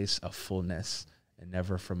a place of fullness and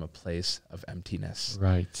never from a place of emptiness.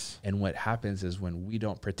 Right. And what happens is when we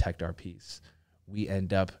don't protect our peace, we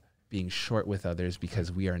end up being short with others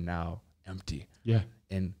because we are now empty. Yeah.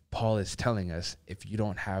 And Paul is telling us, if you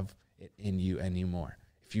don't have it in you anymore,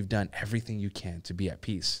 if you've done everything you can to be at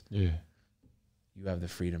peace, you have the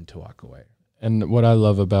freedom to walk away. And what I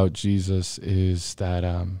love about Jesus is that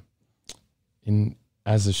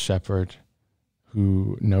as a shepherd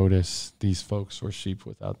who noticed these folks were sheep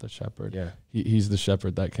without the shepherd, he's the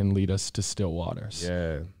shepherd that can lead us to still waters.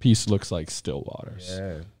 Peace looks like still waters.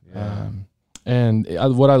 And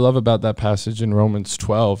what I love about that passage in Romans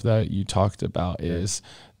 12 that you talked about is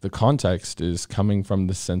the context is coming from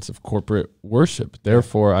the sense of corporate worship.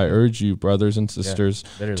 Therefore, I urge you, brothers and sisters,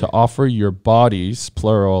 to offer your bodies,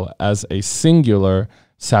 plural, as a singular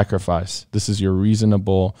sacrifice. This is your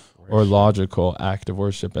reasonable or logical act of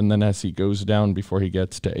worship. And then as he goes down before he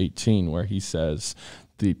gets to 18, where he says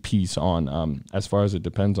the peace on, as far as it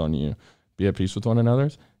depends on you, be at peace with one another.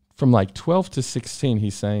 From like 12 to 16,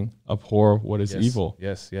 he's saying, abhor what is evil.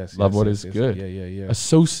 Love what is good.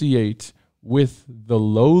 Associate with the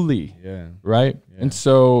lowly, right? And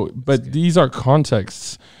so, but these are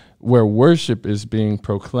contexts where worship is being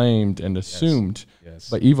proclaimed and assumed,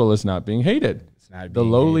 but evil is not being hated. The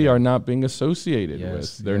lowly are not being associated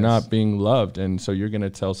with. They're not being loved. And so you're going to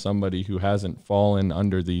tell somebody who hasn't fallen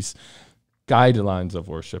under these guidelines of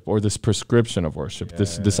worship or this prescription of worship,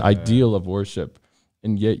 this ideal of worship,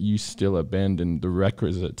 and yet you still abandon the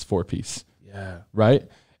requisites for peace. Right?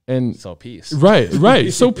 And so peace.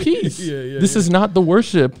 Right. So peace. This is not the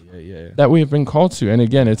worship that we have been called to. And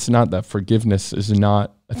again, it's not that forgiveness is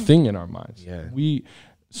not a thing in our minds.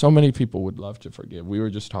 So many people would love to forgive. We were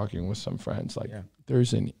just talking with some friends, like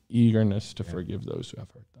there's an eagerness to forgive those who have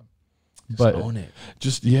hurt them. But own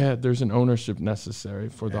it. There's an ownership necessary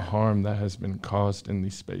for the harm that has been caused in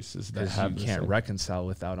these spaces that have you can't reconcile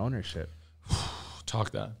without ownership.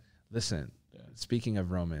 Talk that. Listen, speaking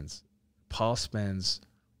of Romans, Paul spends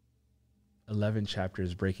 11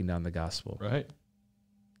 chapters breaking down the gospel. Right.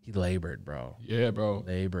 He labored, bro. Yeah, bro.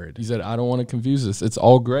 Labored. He said, I don't want to confuse this. It's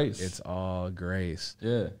all grace. It's all grace.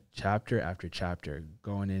 Yeah. Chapter after chapter,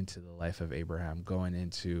 going into the life of Abraham, going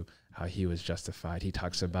into how he was justified. He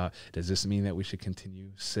talks about, does this mean that we should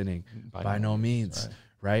continue sinning? By no means.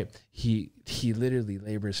 right? He literally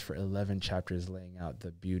labors for 11 chapters laying out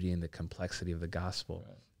the beauty and the complexity of the gospel.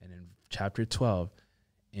 Right. And in chapter 12,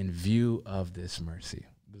 in view of this mercy,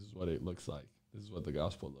 this is what it looks like. This is what the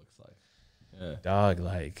gospel looks like. Yeah. Dog,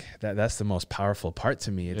 like that's the most powerful part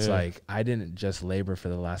to me. It's like I didn't just labor for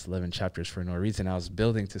the last 11 chapters for no reason. I was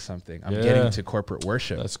building to something. I'm getting to corporate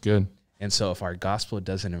worship. That's good. And so if our gospel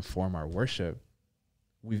doesn't inform our worship,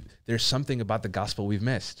 there's something about the gospel we've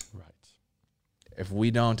missed. Right. If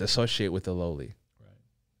we don't associate with the lowly, right,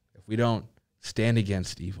 if we don't stand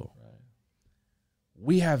against evil, right,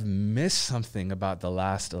 we have missed something about the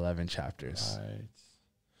last 11 chapters. Right.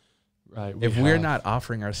 Right. If we're not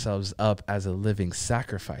offering ourselves up as a living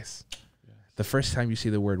sacrifice, the first time you see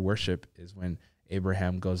the word worship is when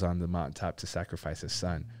Abraham goes on the mountaintop to sacrifice his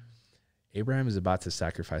son. Abraham is about to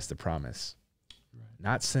sacrifice the promise,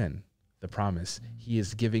 not sin, the promise. He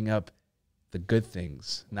is giving up the good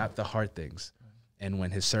things, not the hard things. And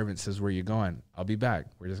when his servant says, where are you going? I'll be back.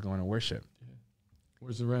 We're just going to worship.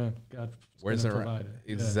 Where's the ram? God, where's the ram?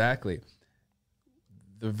 Exactly.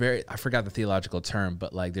 I forgot the theological term,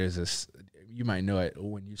 but like there's this, you might know it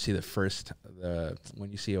when you see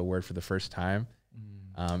when you see a word for the first time,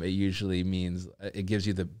 it usually means, it gives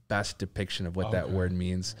you the best depiction of what that word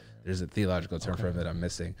means. There's a theological term for it that I'm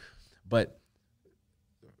missing. But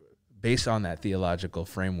based on that theological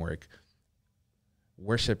framework,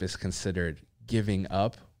 worship is considered giving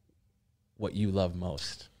up what you love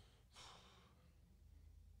most.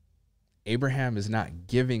 Abraham is not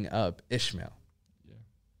giving up Ishmael.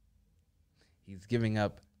 He's giving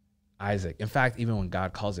up Isaac. In fact, even when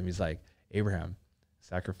God calls him, he's like, Abraham,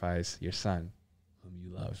 sacrifice your son whom you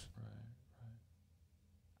love. Right.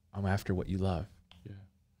 I'm after what you love. Yeah.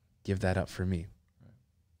 Give that up for me. Right.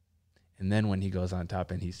 And then when he goes on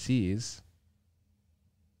top and he sees,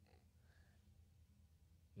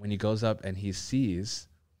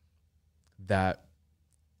 that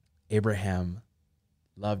Abraham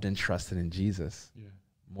loved and trusted in Jesus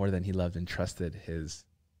more than he loved and trusted his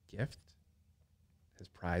gift, his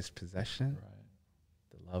prized possession,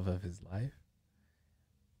 the love of his life.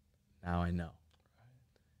 Now I know.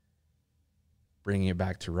 Bringing it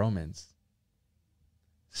back to Romans,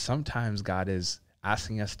 sometimes God is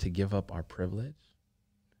asking us to give up our privilege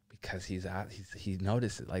because he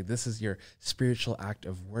notices, like, this is your spiritual act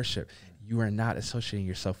of worship. You are not associating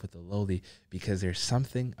yourself with the lowly because there's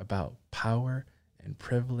something about power and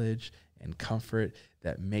privilege and comfort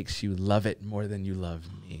that makes you love it more than you love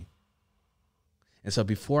me. And so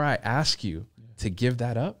before I ask you to give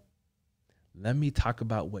that up, let me talk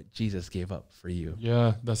about what Jesus gave up for you.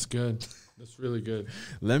 Yeah, that's good. That's really good.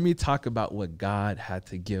 Let me talk about what God had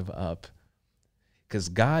to give up.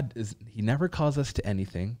 Because he never calls us to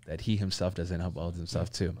anything that he himself doesn't uphold himself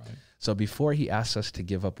to. Right. So before he asks us to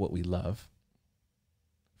give up what we love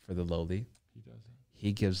for the lowly,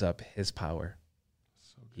 he gives up his power.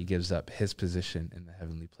 He gives up his position in the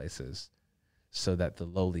heavenly places so that the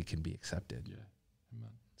lowly can be accepted. Yeah.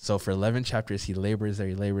 Amen. So for 11 chapters, he labors,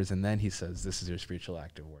 and then he says, this is your spiritual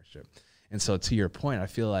act of worship. And so to your point, I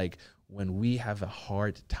feel like when we have a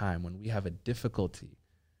hard time, when we have a difficulty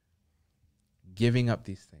giving up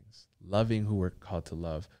these things, loving who we're called to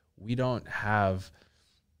love, we don't have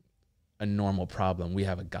a normal problem. We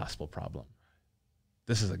have a gospel problem.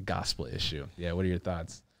 This is a gospel issue. Yeah, what are your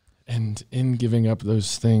thoughts? And in giving up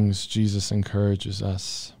those things, Jesus encourages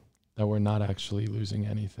us that we're not actually losing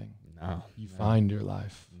anything. No. You find your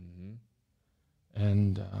life. Mm-hmm.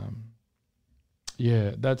 And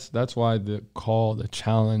that's why the call, the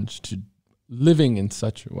challenge to living in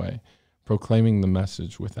such a way, proclaiming the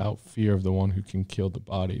message without fear of the one who can kill the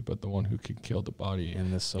body, but the one who can kill the body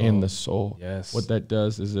and the soul. Yes. What that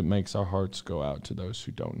does is it makes our hearts go out to those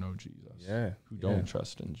who don't know Jesus. Yeah. Who don't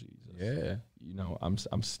trust in Jesus. Yeah. You know,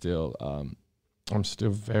 I'm still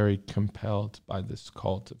very compelled by this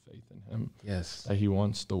call to faith in him. Yes. That he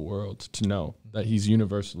wants the world to know that he's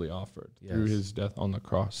universally offered through his death on the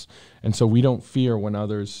cross. And so we don't fear when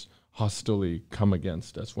others hostilely come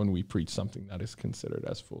against us when we preach something that is considered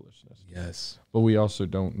as foolishness. Yes. But we also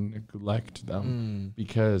don't neglect them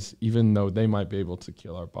because even though they might be able to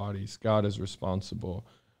kill our bodies, God is responsible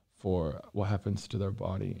for what happens to their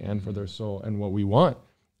body and for their soul. And what we want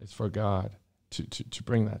is for God to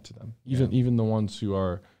bring that to them. Even the ones who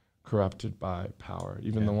are corrupted by power,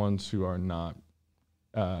 even the ones who are not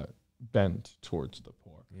bent towards the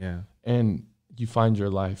poor. Yeah. And you find your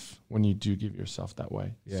life when you do give yourself that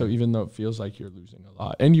way. Yeah. So even though it feels like you're losing a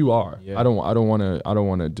lot, and you are, I don't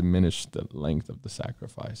want to diminish the length of the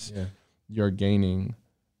sacrifice. Yeah. You're gaining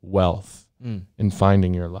wealth in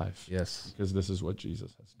finding your life. Yes. Because this is what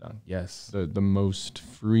Jesus has done. Yes. The most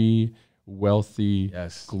free wealthy,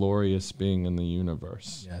 Yes. glorious being in the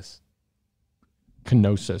universe. Yes.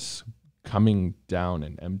 Kenosis, coming down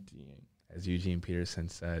and emptying. As Eugene Peterson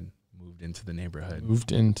said, moved into the neighborhood.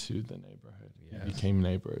 Moved into the neighborhood. Yes. He became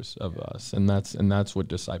neighbors of us. And that's what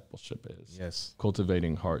discipleship is. Yes.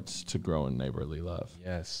 Cultivating hearts to grow in neighborly love.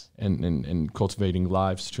 Yes. And cultivating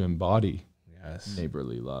lives to embody Yes.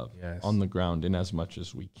 neighborly love Yes. on the ground in as much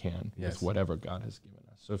as we can Yes. with whatever God has given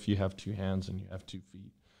us. So if you have 2 hands and you have 2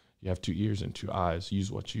 feet, you have 2 ears and 2 eyes,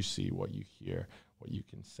 use what you see, what you hear, what you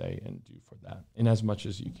can say and do for that in as much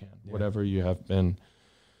as you can, whatever you have been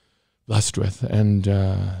blessed with. And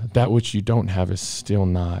that which you don't have is still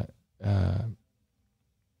not,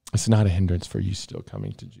 it's not a hindrance for you still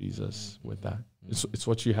coming to Jesus with that. It's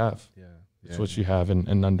what you have. Yeah. It's what you have,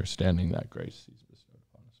 and understanding that grace he's bestowed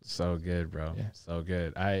upon us. So good, bro. Yeah. So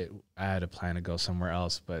good. I had a plan to go somewhere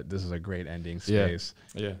else, but this is a great ending space.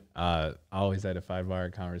 Yeah. Always at a 5-hour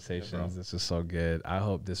conversations. This is so good. I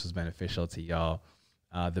hope this was beneficial to y'all.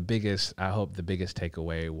 I hope the biggest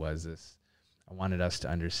takeaway was this. I wanted us to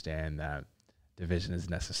understand that division is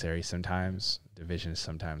necessary sometimes. Division is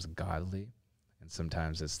sometimes godly, and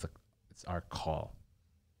sometimes it's our call.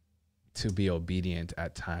 To be obedient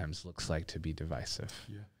at times looks like to be divisive.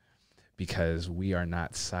 Yeah. Because we are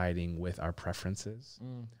not siding with our preferences.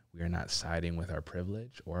 We are not siding with our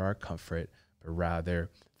privilege or our comfort, but rather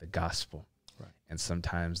the gospel. Right. And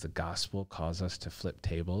sometimes the gospel calls us to flip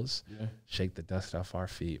tables, shake the dust off our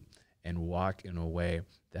feet, and walk in a way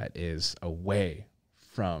that is away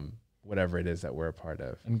from whatever it is that we're a part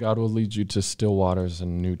of. And God will lead you to still waters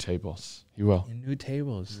and new tables. He will. In new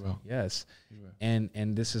tables. He will. Yes. He will.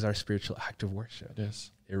 And this is our spiritual act of worship.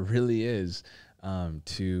 Yes. It really is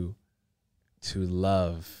to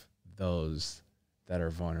love those that are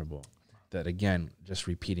vulnerable. That, again, just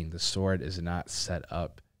repeating, the sword is not set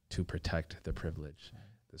up to protect the privileged.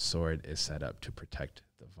 The sword is set up to protect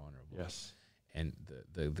the vulnerable. Yes. And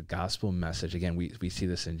the gospel message, again, we see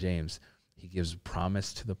this in James. He gives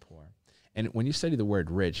promise to the poor. And when you study the word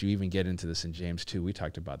rich, you even get into this in James 2. We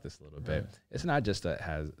talked about this a little bit. It's not just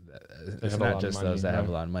those that have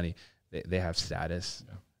a lot of money. They have status.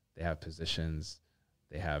 Yeah. They have positions.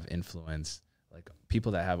 They have influence. Like,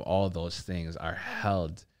 people that have all those things are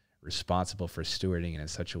held responsible for stewarding it in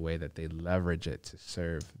such a way that they leverage it to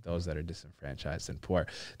serve those that are disenfranchised and poor,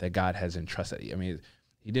 that God has entrusted. I mean,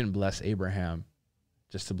 he didn't bless Abraham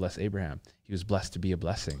just to bless Abraham. He was blessed to be a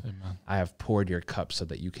blessing. Amen. I have poured your cup so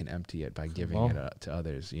that you can empty it by giving it to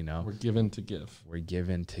others, you know. We're given to give. We're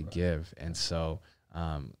given to give. And so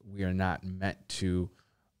we are not meant to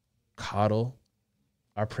coddle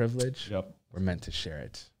our privilege. Yep. We're meant to share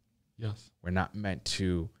it. Yes. We're not meant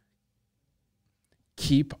to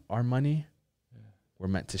keep our money. Yeah. We're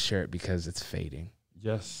meant to share it because it's fading.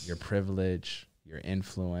 Yes. Your privilege, your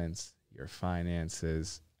influence, your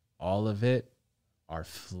finances, all of it are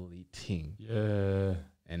fleeting. Yeah.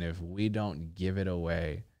 And if we don't give it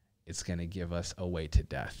away, it's going to give us away to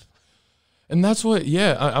death. And that's what,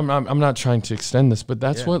 I'm not trying to extend this, but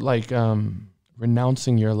that's what, like,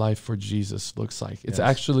 renouncing your life for Jesus looks like. It's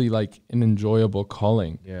actually like an enjoyable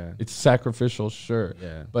calling. Yeah. It's sacrificial, sure.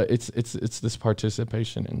 Yeah. But it's this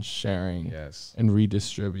participation in sharing and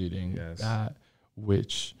redistributing that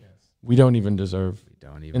which we don't even deserve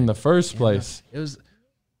in the first place. It was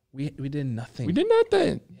we did nothing. We did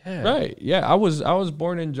nothing. Yeah. Right. Yeah. I was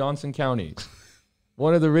born in Johnson County.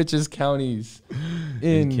 One of the richest counties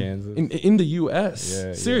in Kansas, in the U.S.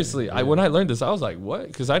 Yeah, seriously, yeah. When I learned this, I was like, "What?"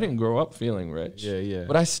 Because I didn't grow up feeling rich. Yeah.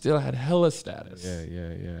 But I still had hella status.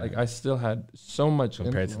 Yeah. Like, I still had so much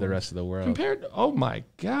compared to the rest of the world. Oh my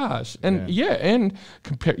gosh, and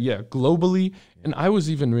globally. And I was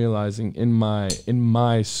even realizing in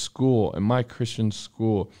my school, in my Christian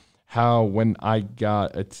school, how when I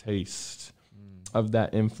got a taste of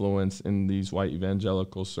that influence in these white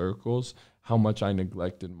evangelical circles, how much I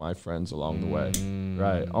neglected my friends along the way,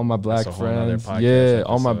 right? All my black friends,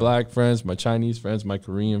 all my black friends, my Chinese friends, my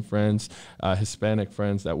Korean friends, Hispanic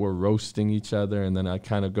friends that were roasting each other, and then I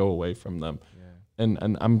kind of go away from them.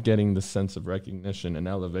 And I'm getting the sense of recognition and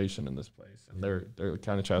elevation in this place. And they're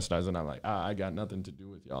kind of chastising. I'm like, I got nothing to do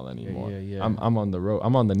with y'all anymore. I'm on the road.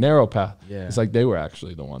 I'm on the narrow path. Yeah. It's like they were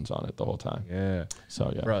actually the ones on it the whole time. Yeah.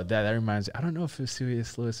 So yeah. Bro, that reminds me. I don't know if it was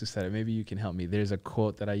C.S. Lewis who said it. Maybe you can help me. There's a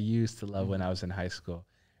quote that I used to love when I was in high school.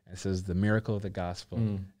 It says, "The miracle of the gospel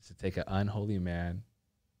is to take an unholy man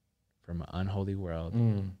from an unholy world,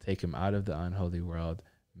 take him out of the unholy world,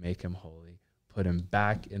 make him holy, put him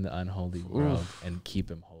back in the unholy world, and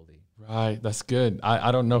keep him holy." Right, that's good.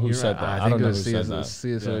 I don't know who said that. I don't know who said that.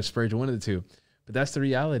 C.S. Spurgeon, one of the two. But that's the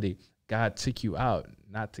reality. God took you out,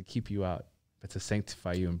 not to keep you out, but to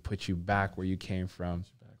sanctify you and put you back where you came from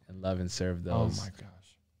and love and serve those. Oh my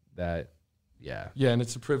gosh. That, yeah. Yeah, and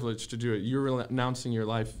it's a privilege to do it. You're renouncing your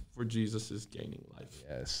life for Jesus is gaining life.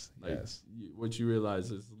 Yes, like, yes. What you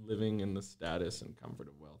realize is living in the status and comfort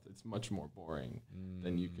of wealth. It's much more boring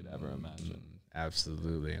than you could ever imagine.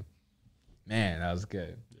 Absolutely. Man, that was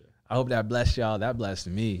good. Yeah. I hope that blessed y'all. That blessed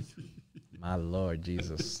me. My Lord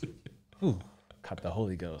Jesus. Whew. Caught the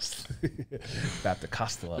Holy Ghost.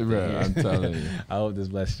 Baptist up in here. I'm telling you. I hope this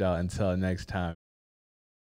blessed y'all. Until next time.